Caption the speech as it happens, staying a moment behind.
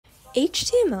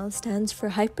HTML stands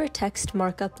for Hypertext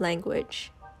Markup Language.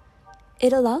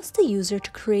 It allows the user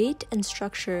to create and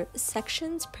structure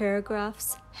sections,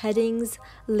 paragraphs, headings,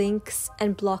 links,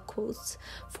 and block quotes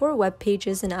for web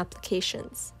pages and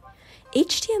applications.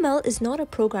 HTML is not a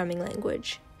programming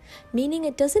language, meaning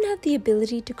it doesn't have the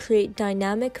ability to create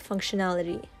dynamic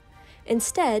functionality.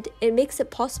 Instead, it makes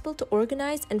it possible to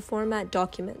organize and format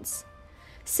documents,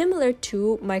 similar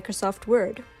to Microsoft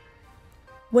Word.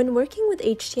 When working with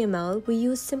HTML, we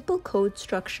use simple code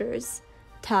structures,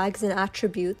 tags, and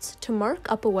attributes to mark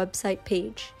up a website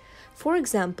page. For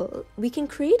example, we can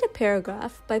create a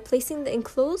paragraph by placing the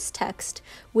enclosed text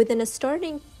within a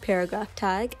starting paragraph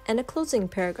tag and a closing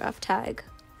paragraph tag.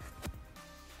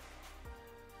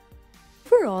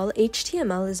 Overall,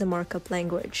 HTML is a markup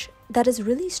language that is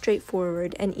really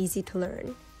straightforward and easy to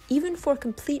learn, even for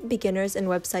complete beginners in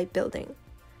website building.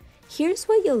 Here's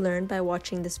what you'll learn by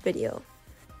watching this video.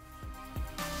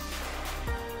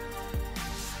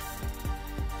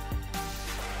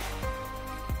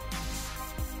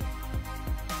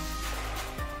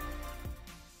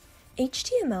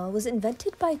 HTML was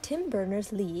invented by Tim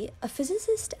Berners-Lee, a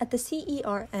physicist at the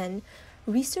CERN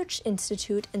Research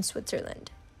Institute in Switzerland.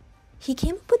 He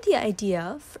came up with the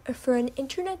idea for an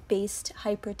internet-based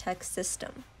hypertext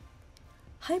system.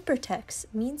 Hypertext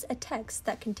means a text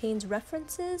that contains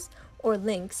references or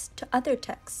links to other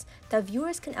texts that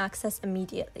viewers can access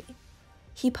immediately.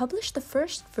 He published the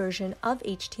first version of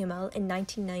HTML in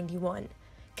 1991,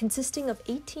 consisting of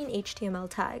 18 HTML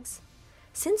tags.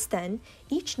 Since then,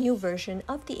 each new version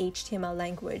of the HTML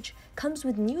language comes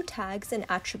with new tags and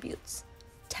attributes,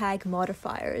 tag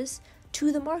modifiers,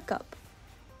 to the markup.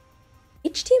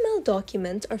 HTML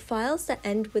documents are files that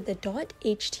end with a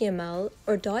 .html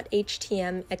or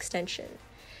 .htm extension.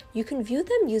 You can view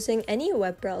them using any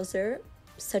web browser,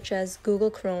 such as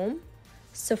Google Chrome,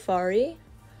 Safari,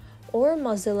 or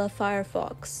Mozilla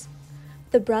Firefox.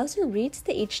 The browser reads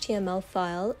the HTML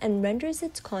file and renders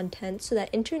its content so that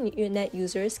internet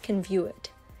users can view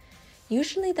it.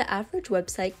 Usually, the average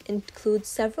website includes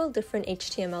several different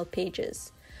HTML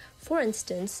pages. For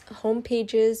instance, home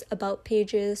pages, about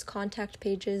pages, contact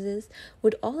pages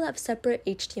would all have separate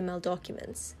HTML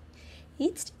documents.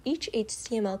 Each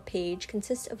HTML page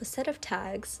consists of a set of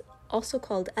tags, also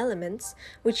called elements,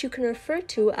 which you can refer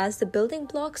to as the building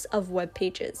blocks of web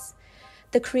pages.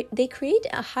 They create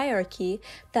a hierarchy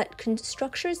that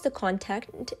structures the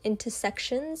content into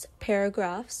sections,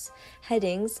 paragraphs,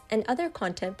 headings, and other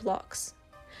content blocks.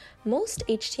 Most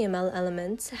HTML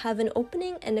elements have an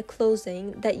opening and a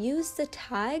closing that use the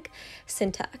tag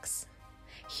syntax.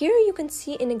 Here you can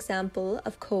see an example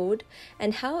of code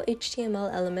and how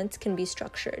HTML elements can be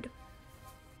structured.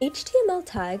 HTML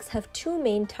tags have two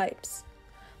main types: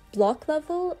 block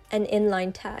level and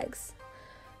inline tags.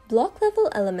 Block level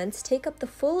elements take up the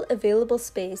full available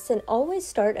space and always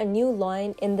start a new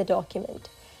line in the document.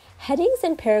 Headings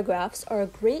and paragraphs are a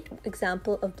great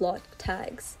example of block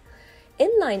tags.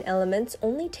 Inline elements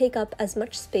only take up as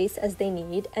much space as they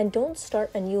need and don't start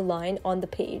a new line on the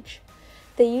page.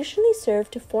 They usually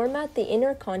serve to format the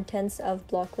inner contents of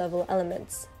block level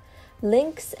elements.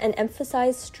 Links and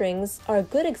emphasized strings are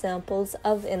good examples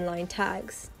of inline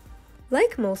tags.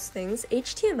 Like most things,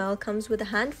 HTML comes with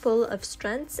a handful of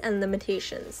strengths and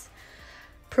limitations.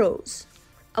 Pros: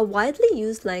 a widely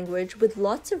used language with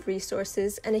lots of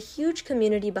resources and a huge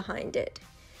community behind it.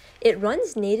 It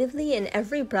runs natively in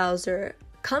every browser,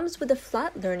 comes with a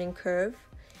flat learning curve,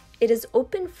 it is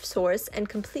open source and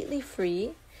completely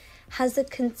free, has a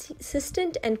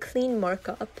consistent and clean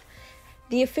markup.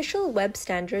 The official web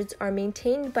standards are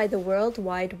maintained by the World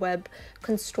Wide Web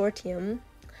Consortium,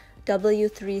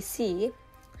 W3C,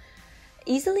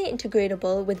 easily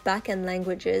integratable with backend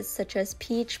languages such as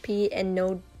PHP and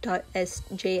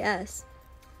Node.js.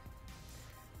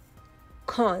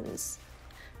 Cons: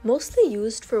 mostly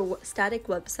used for static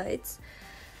websites.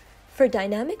 For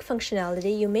dynamic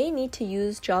functionality, you may need to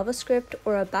use JavaScript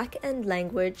or a backend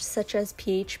language such as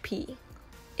PHP.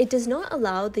 It does not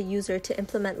allow the user to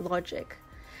implement logic.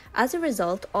 As a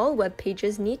result, all web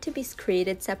pages need to be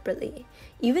created separately,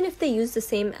 even if they use the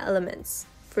same elements,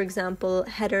 for example,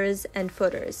 headers and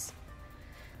footers.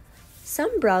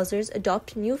 Some browsers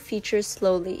adopt new features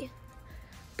slowly.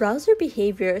 Browser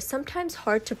behavior is sometimes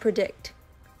hard to predict.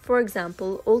 For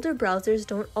example, older browsers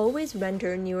don't always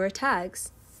render newer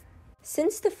tags.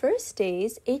 Since the first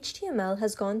days, HTML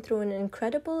has gone through an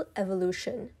incredible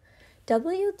evolution.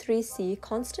 W3C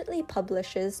constantly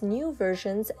publishes new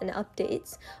versions and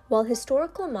updates, while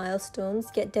historical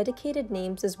milestones get dedicated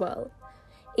names as well.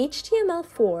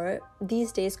 HTML4,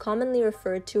 these days commonly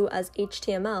referred to as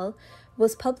HTML,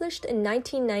 was published in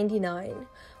 1999,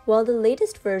 while the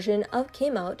latest version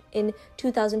came out in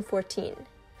 2014.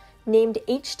 Named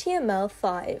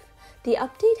HTML5, the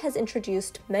update has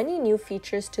introduced many new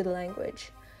features to the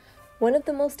language. One of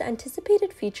the most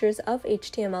anticipated features of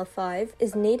HTML5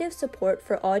 is native support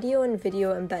for audio and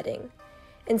video embedding.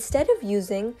 Instead of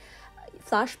using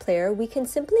Flash Player, we can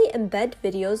simply embed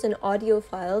videos and audio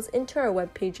files into our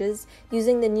web pages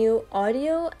using the new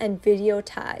audio and video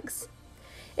tags.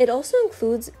 It also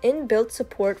includes inbuilt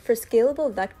support for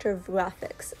scalable vector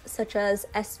graphics, such as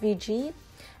SVG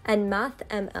and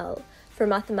MathML for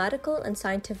mathematical and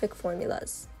scientific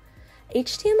formulas.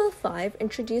 HTML5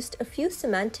 introduced a few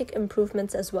semantic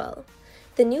improvements as well.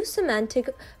 The new semantic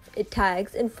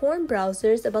tags inform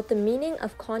browsers about the meaning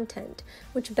of content,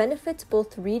 which benefits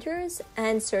both readers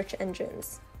and search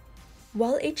engines.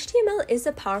 While HTML is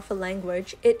a powerful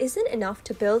language, it isn't enough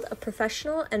to build a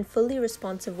professional and fully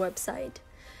responsive website.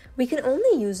 We can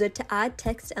only use it to add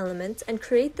text elements and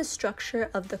create the structure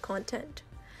of the content.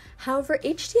 However,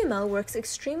 HTML works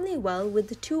extremely well with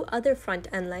the two other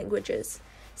front-end languages,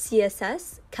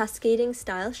 CSS, cascading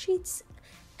style sheets,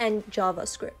 and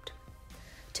JavaScript.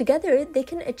 Together, they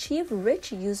can achieve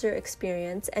rich user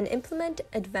experience and implement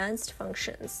advanced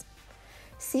functions.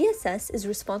 CSS is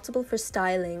responsible for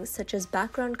styling such as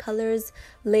background colors,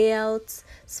 layouts,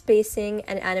 spacing,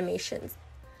 and animations.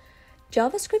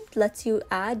 JavaScript lets you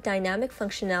add dynamic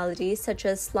functionality such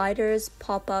as sliders,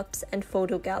 pop-ups, and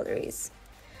photo galleries.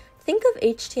 Think of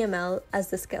HTML as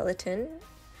the skeleton,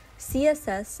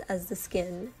 CSS as the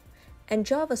skin, and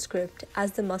JavaScript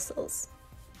as the muscles.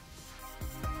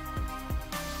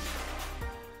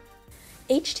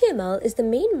 HTML is the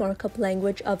main markup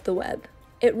language of the web.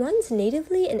 It runs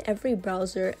natively in every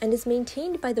browser and is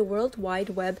maintained by the World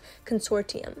Wide Web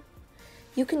Consortium.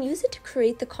 You can use it to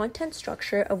create the content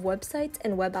structure of websites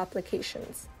and web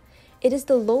applications. It is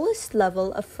the lowest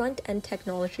level of front-end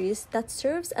technologies that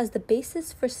serves as the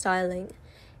basis for styling.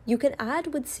 You can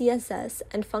add with CSS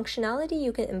and functionality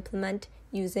you can implement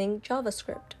using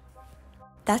JavaScript.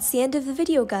 That's the end of the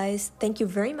video, guys. Thank you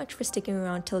very much for sticking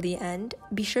around till the end.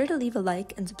 Be sure to leave a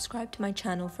like and subscribe to my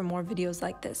channel for more videos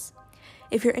like this.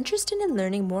 If you're interested in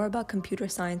learning more about computer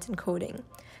science and coding,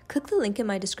 click the link in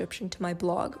my description to my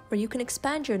blog where you can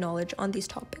expand your knowledge on these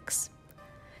topics.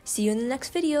 See you in the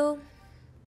next video!